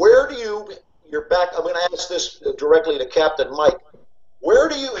 where do your back? I'm going to ask this directly to Captain Mike. Where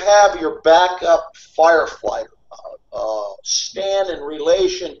do you have your backup firefighter stand in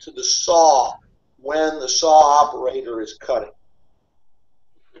relation to the saw when the saw operator is cutting?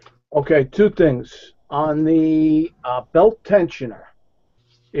 Okay, two things. On the belt tensioner,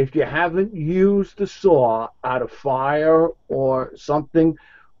 if you haven't used the saw out of fire or something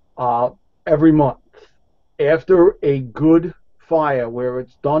every month, after a good fire where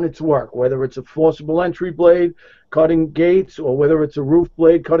it's done its work, whether it's a forcible entry blade cutting gates or whether it's a roof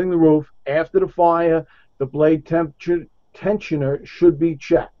blade cutting the roof, after the fire, the blade tensioner should be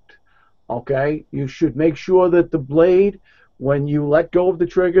checked. Okay, you should make sure that the blade, when you let go of the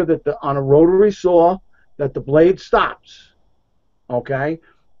trigger, that on a rotary saw, that the blade stops. Okay,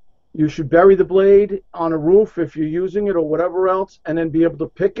 you should bury the blade on a roof if you're using it or whatever else, and then be able to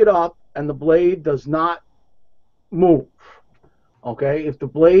pick it up and the blade does not move. Okay, if the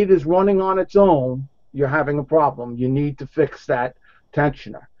blade is running on its own, you're having a problem. You need to fix that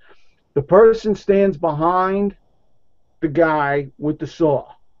tensioner. The person stands behind the guy with the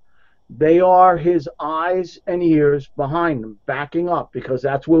saw. They are his eyes and ears behind them, backing up, because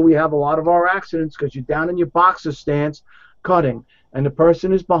that's where we have a lot of our accidents, because you're down in your boxer stance cutting, and the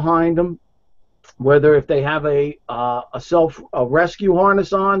person is behind them. Whether if they have a rescue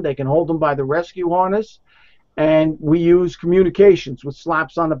harness on, they can hold them by the rescue harness. And we use communications with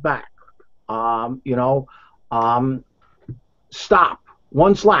slaps on the back. Stop.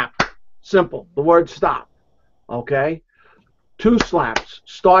 One slap. Simple. The word stop. Okay? 2 slaps.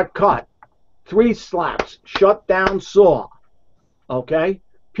 Start cut. 3 slaps. Shut down saw. Okay?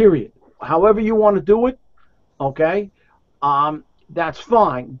 Period. However you want to do it. Okay? That's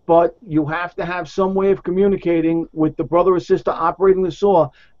fine. But you have to have some way of communicating with the brother or sister operating the saw,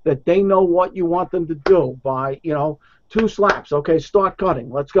 that they know what you want them to do by, 2 slaps. Okay, start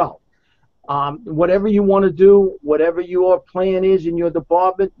cutting. Let's go. Whatever you want to do, whatever your plan is in your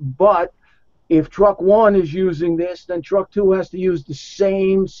department, but if truck 1 is using this, then truck 2 has to use the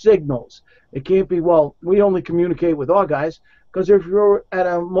same signals. It can't be, well, we only communicate with our guys, because if you're at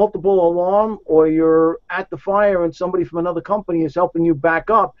a multiple alarm or you're at the fire and somebody from another company is helping you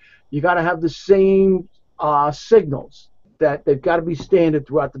back up, you got to have the same signals. That they've got to be standard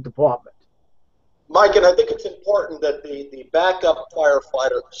throughout the department. Mike, and I think it's important that the backup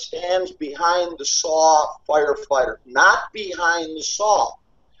firefighter stands behind the saw firefighter, not behind the saw.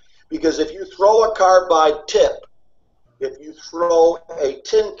 Because if you throw a carbide tip, if you throw a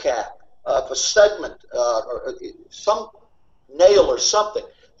tin cap, if a segment, or some nail or something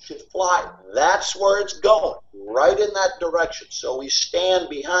should fly, that's where it's going, right in that direction. So we stand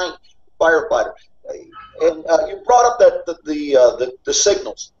behind the firefighter. and you brought up that the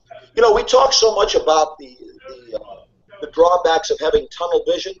signals. You know, we talk so much about the drawbacks of having tunnel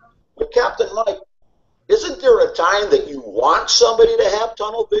vision, but Captain Mike, isn't there a time that you want somebody to have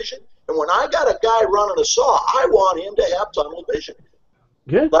tunnel vision? And when I got a guy running a saw, I want him to have tunnel vision.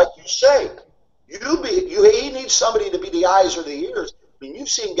 Yeah. Like you say, he needs somebody to be the eyes or the ears. I mean, you've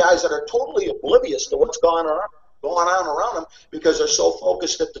seen guys that are totally oblivious to what's going on around them because they're so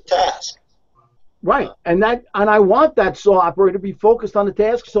focused at the task. Right, and I want that saw operator to be focused on the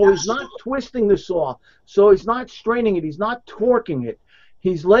task, so he's not twisting the saw, so he's not straining it, he's not torquing it.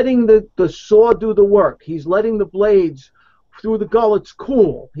 He's letting the saw do the work. He's letting the blades through the gullets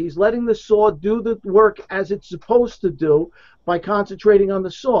cool. He's letting the saw do the work as it's supposed to do by concentrating on the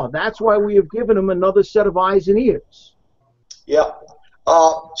saw. That's why we have given him another set of eyes and ears. Yeah.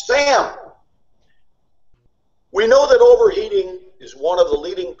 Sam, we know that overheating is one of the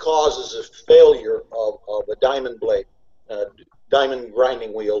leading causes of failure of a diamond blade, diamond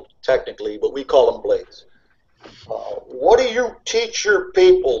grinding wheel technically, but we call them blades. What do you teach your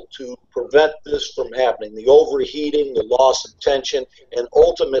people to prevent this from happening? The overheating, the loss of tension, and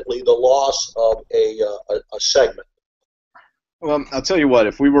ultimately the loss of a segment. Well, I'll tell you what,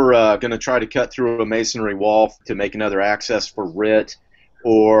 if we were going to try to cut through a masonry wall to make another access for RIT,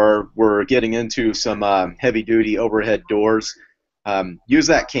 or we're getting into some heavy-duty overhead doors, use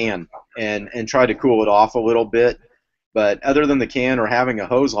that can and try to cool it off a little bit. But other than the can or having a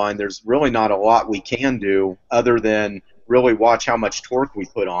hose line, there's really not a lot we can do other than really watch how much torque we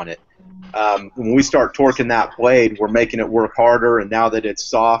put on it. When we start torquing that blade, we're making it work harder, and now that it's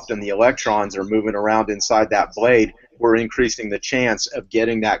soft and the electrons are moving around inside that blade, we're increasing the chance of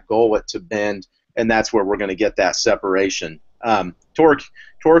getting that gullet to bend, and that's where we're going to get that separation.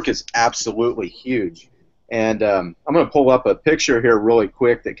 Torque is absolutely huge. And I'm going to pull up a picture here really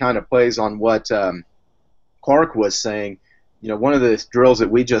quick that kind of plays on what Clark was saying. You know, one of the drills that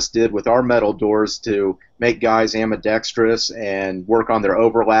we just did with our metal doors to make guys ambidextrous and work on their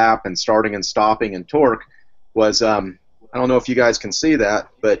overlap and starting and stopping and torque was, I don't know if you guys can see that,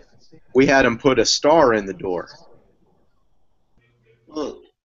 but we had him put a star in the door.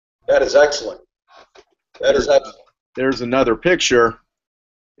 That is excellent. That is excellent. There's another picture.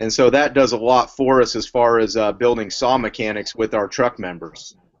 And so that does a lot for us as far as building saw mechanics with our truck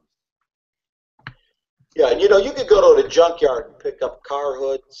members. Yeah, and you know, you could go to the junkyard and pick up car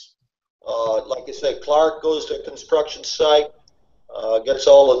hoods. Like you say, Clark goes to a construction site, gets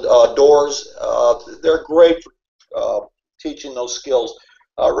all the doors. They're great for teaching those skills.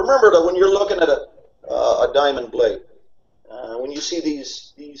 Remember that when you're looking at a diamond blade, when you see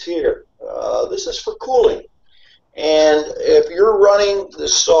these here, this is for cooling. And if you're running the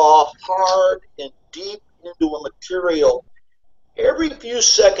saw hard and deep into a material, every few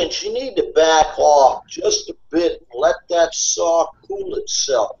seconds you need to back off just a bit and let that saw cool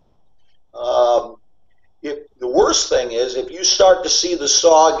itself. The worst thing is if you start to see the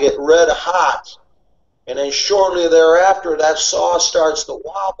saw get red hot, and then shortly thereafter that saw starts to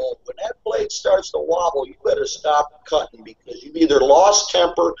wobble. When that blade starts to wobble, you better stop cutting because you've either lost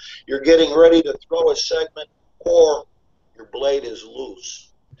temper, you're getting ready to throw a segment, or your blade is loose.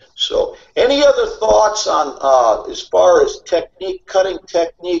 So, any other thoughts on as far as technique, cutting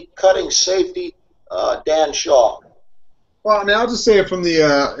safety, Dan Shaw? Well, I mean, I'll just say it from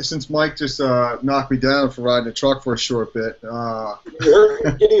the since Mike just knocked me down for riding a truck for a short bit.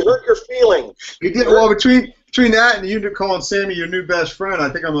 Did he hurt your feelings? He did. Well, between that and you calling Sammy your new best friend, I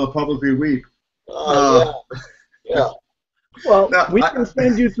think I'm gonna publicly weep. Yeah. Well, no, we can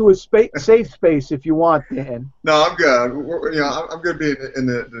send you to a safe space if you want, Dan. No, I'm good. I'm good being in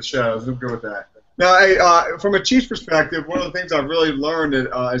the shadows. I'm good with that. Now, hey, from a chief's perspective, one of the things I've really learned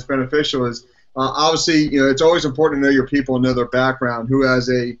that is beneficial is obviously, it's always important to know your people and know their background, who has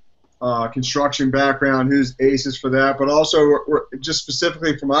a construction background, who's aces for that, but also just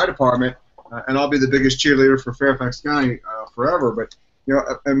specifically for my department, and I'll be the biggest cheerleader for Fairfax County forever, but,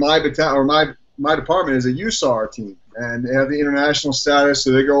 in my battalion, or my department is a USAR team, and they have the international status,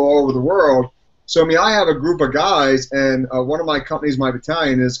 so they go all over the world. So, I mean, I have a group of guys, and one of my companies, my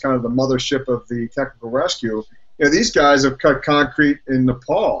battalion, is kind of the mothership of the technical rescue. These guys have cut concrete in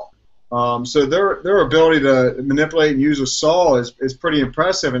Nepal. So their ability to manipulate and use a saw is pretty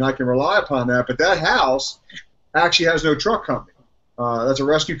impressive, and I can rely upon that. But that house actually has no truck company. That's a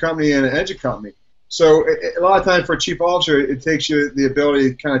rescue company and an engine company. So a lot of times for a chief officer, it takes you the ability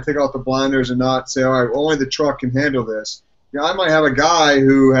to kind of take off the blinders and not say, all right, only the truck can handle this. I might have a guy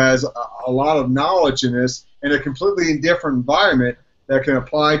who has a lot of knowledge in this in a completely different environment that can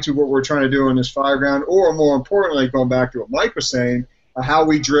apply to what we're trying to do in this fireground, or more importantly, going back to what Mike was saying, how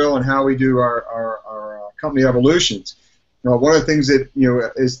we drill and how we do our company evolutions. One of the things that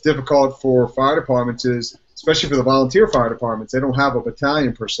is difficult for fire departments is, especially for the volunteer fire departments, they don't have a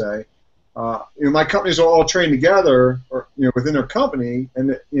battalion per se. My companies are all trained together, or within their company,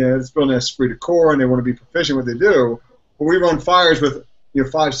 and it's building an esprit de corps, and they want to be proficient in what they do. But we run fires with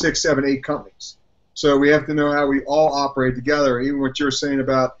 5, 6, 7, 8 companies, so we have to know how we all operate together. Even what you're saying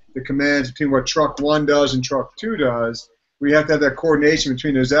about the commands between what Truck 1 does and Truck 2 does, we have to have that coordination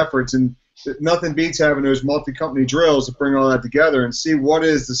between those efforts, and nothing beats having those multi-company drills to bring all that together and see what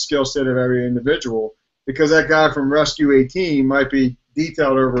is the skill set of every individual, because that guy from Rescue 18 might be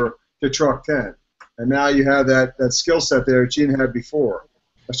detailed over to Truck 10, and now you have that skill set there that you didn't have before.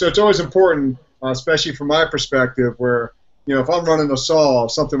 So it's always important, especially from my perspective, where if I'm running a saw,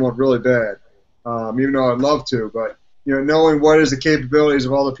 something went really bad, even though I'd love to, but knowing what is the capabilities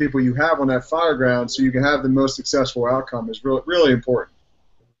of all the people you have on that fire ground so you can have the most successful outcome is really, really important.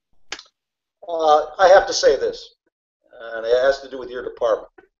 I have to say this, and it has to do with your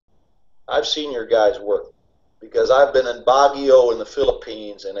department. I've seen your guys work, because I've been in Baguio in the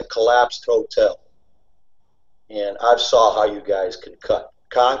Philippines in a collapsed hotel, and I've saw how you guys can cut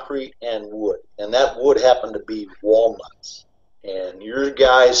concrete and wood, and that wood happened to be walnuts, and your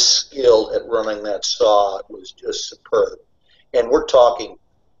guys' skill at running that saw was just superb, and we're talking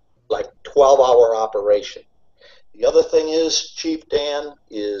like 12-hour operation. The other thing is, Chief Dan,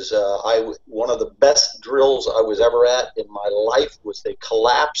 is one of the best drills I was ever at in my life was they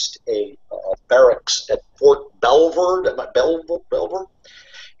collapsed a barracks at Fort Belvoir,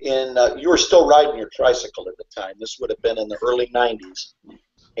 and you were still riding your tricycle at the time. This would have been in the early 90s.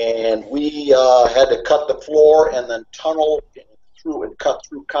 And we had to cut the floor and then tunnel through and cut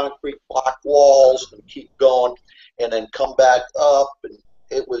through concrete block walls and keep going and then come back up, and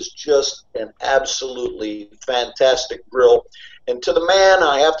it was just an absolutely fantastic drill. And to the man,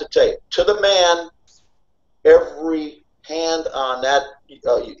 I have to tell you, to the man, every hand on that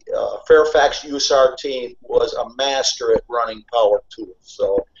Fairfax USAR team was a master at running power tools.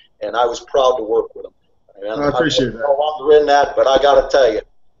 So, and I was proud to work with him. I appreciate that. I'm no longer in that, but I got to tell you,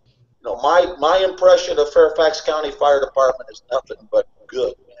 my impression of Fairfax County Fire Department is nothing but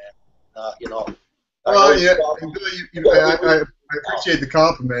good, man. Well, yeah, I appreciate the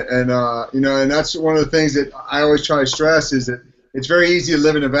compliment, and and that's one of the things that I always try to stress is that it's very easy to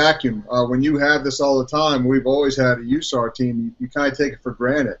live in a vacuum. When you have this all the time, we've always had a USAR team. You kind of take it for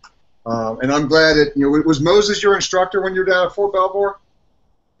granted, and I'm glad that was Moses your instructor when you were down at Fort Belvoir?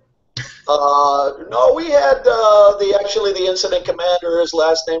 No, we had the incident commander. His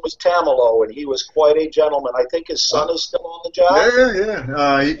last name was Tamilo, and he was quite a gentleman. I think his son is still on the job.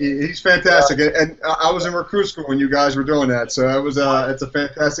 Yeah. He's fantastic. And I was in recruit school when you guys were doing that, so it's a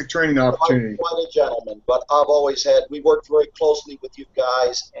fantastic training opportunity. Quite a gentleman. But we worked very closely with you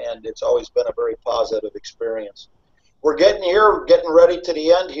guys, and it's always been a very positive experience. We're getting ready to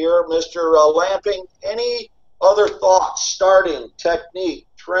the end here, Mr. Lamping. Any other thoughts? Starting, technique,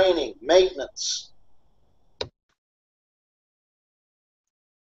 training, maintenance.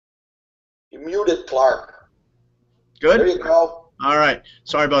 You muted, Clark. Good. There you go. All right.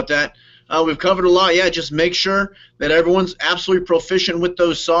 Sorry about that. We've covered a lot. Yeah, just make sure that everyone's absolutely proficient with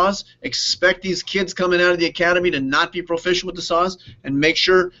those saws. Expect these kids coming out of the academy to not be proficient with the saws, and make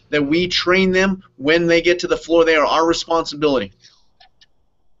sure that we train them when they get to the floor. They are our responsibility.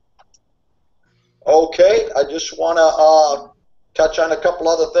 Okay, I just want to touch on a couple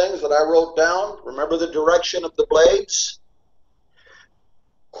other things that I wrote down. Remember the direction of the blades.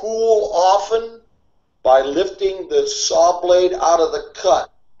 Cool often by lifting the saw blade out of the cut.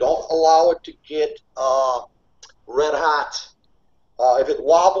 Don't allow it to get red hot. If it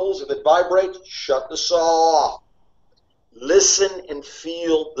wobbles, if it vibrates, shut the saw off. Listen and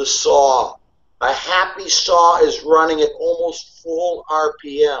feel the saw. A happy saw is running at almost full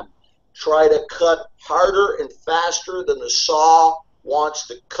RPM. Try to cut harder and faster than the saw wants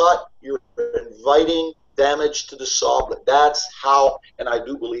to cut. You're inviting damage to the saw blade. That's how, and I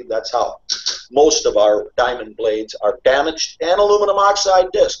do believe that's how most of our diamond blades are damaged, and aluminum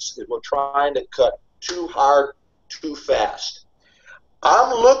oxide discs, is we're trying to cut too hard, too fast.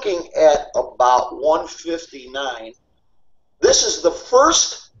 I'm looking at about 159. This is the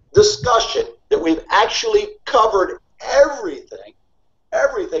first discussion that we've actually covered everything.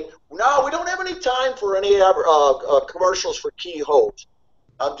 No, we don't have any time for any commercials for key hose.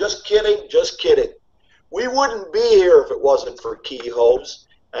 I'm just kidding. We wouldn't be here if it wasn't for key hose.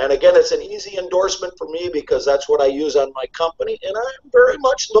 And again, it's an easy endorsement for me because that's what I use on my company, and I'm very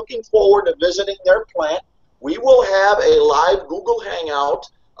much looking forward to visiting their plant. We will have a live Google Hangout,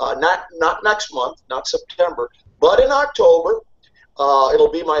 not next month, not September, but in October.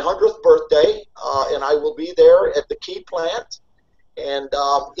 It'll be my 100th birthday, and I will be there at the Key plant. And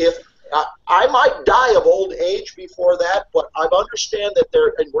if I might die of old age before that, but I understand that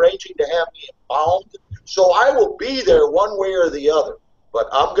they're arranging to have me embalmed, so I will be there one way or the other. But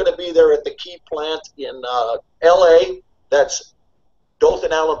I'm going to be there at the Key plant in L.A. That's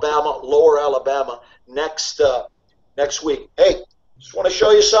Dothan, Alabama, Lower Alabama, next week. Hey, just want to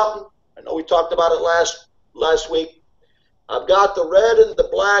show you something. I know we talked about it last week. I've got the red and the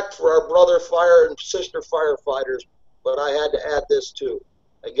black for our brother fire and sister firefighters, but I had to add this too.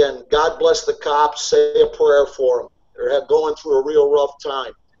 Again, God bless the cops. Say a prayer for them. They're going through a real rough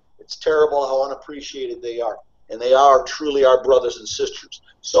time. It's terrible how unappreciated they are, and they are truly our brothers and sisters.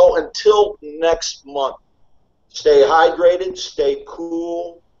 So until next month, stay hydrated, stay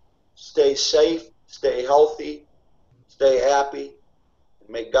cool, stay safe, stay healthy, stay happy.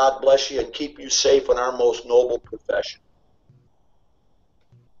 May God bless you and keep you safe in our most noble profession.